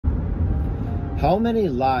How many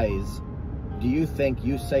lies do you think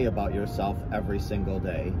you say about yourself every single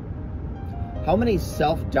day? How many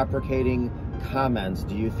self-deprecating comments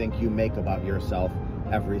do you think you make about yourself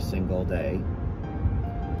every single day?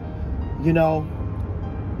 You know,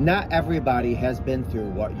 not everybody has been through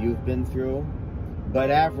what you've been through, but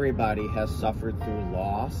everybody has suffered through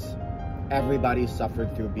loss. Everybody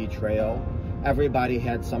suffered through betrayal. Everybody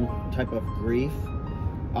had some type of grief.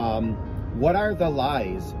 What are the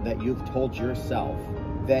lies that you've told yourself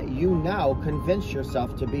that you now convince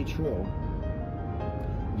yourself to be true?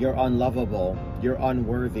 You're unlovable. You're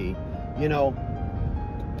unworthy. You know,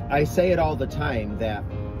 I say it all the time that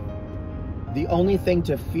the only thing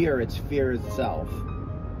to fear is fear itself.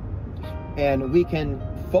 And we can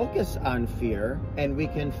focus on fear, and we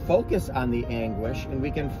can focus on the anguish, and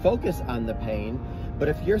we can focus on the pain. But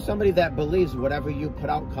if you're somebody that believes whatever you put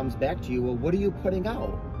out comes back to you, well, what are you putting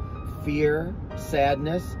out? Fear,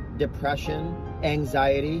 sadness, depression,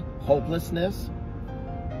 anxiety, hopelessness.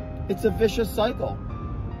 It's a vicious cycle.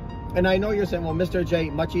 And I know you're saying, well, Mr. J,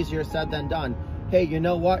 much easier said than done. Hey, you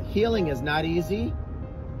know what? Healing is not easy.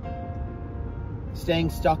 Staying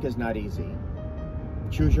stuck is not easy.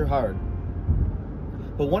 Choose your heart.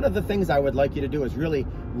 But one of the things I would like you to do is really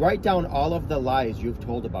write down all of the lies you've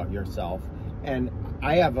told about yourself. And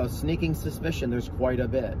I have a sneaking suspicion there's quite a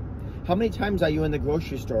bit. How many times are you in the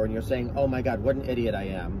grocery store and you're saying, oh my God, what an idiot I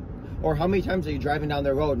am? Or how many times are you driving down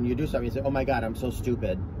the road and you do something and you say, oh my God, I'm so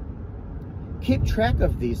stupid? Keep track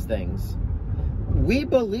of these things. We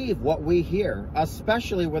believe what we hear,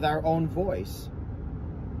 especially with our own voice.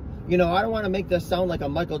 You know, I don't want to make this sound like a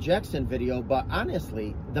Michael Jackson video, but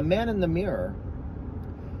honestly, the man in the mirror,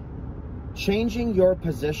 changing your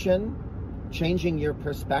position, changing your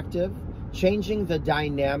perspective, changing the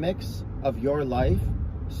dynamics of your life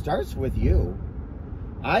starts with you.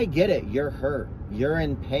 I get it. You're hurt. You're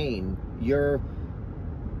in pain. You're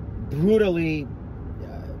brutally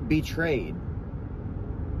betrayed.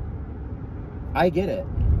 I get it.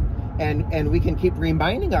 And we can keep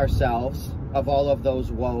reminding ourselves of all of those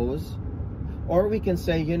woes. Or we can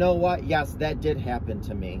say, you know what? Yes, that did happen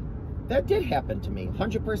to me. That did happen to me,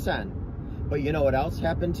 100%. But you know what else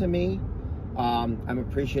happened to me? I'm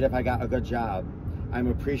appreciative I got a good job. I'm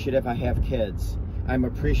appreciative I have kids. I'm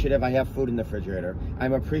appreciative I have food in the refrigerator.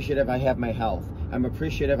 I'm appreciative I have my health. I'm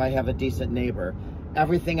appreciative I have a decent neighbor.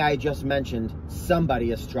 Everything I just mentioned,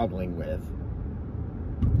 somebody is struggling with.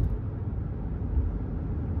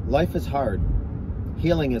 Life is hard.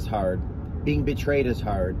 Healing is hard. Being betrayed is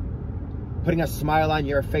hard. Putting a smile on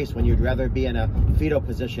your face when you'd rather be in a fetal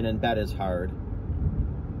position in bed is hard.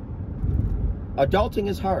 Adulting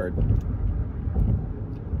is hard.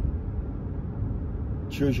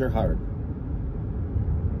 Choose your heart.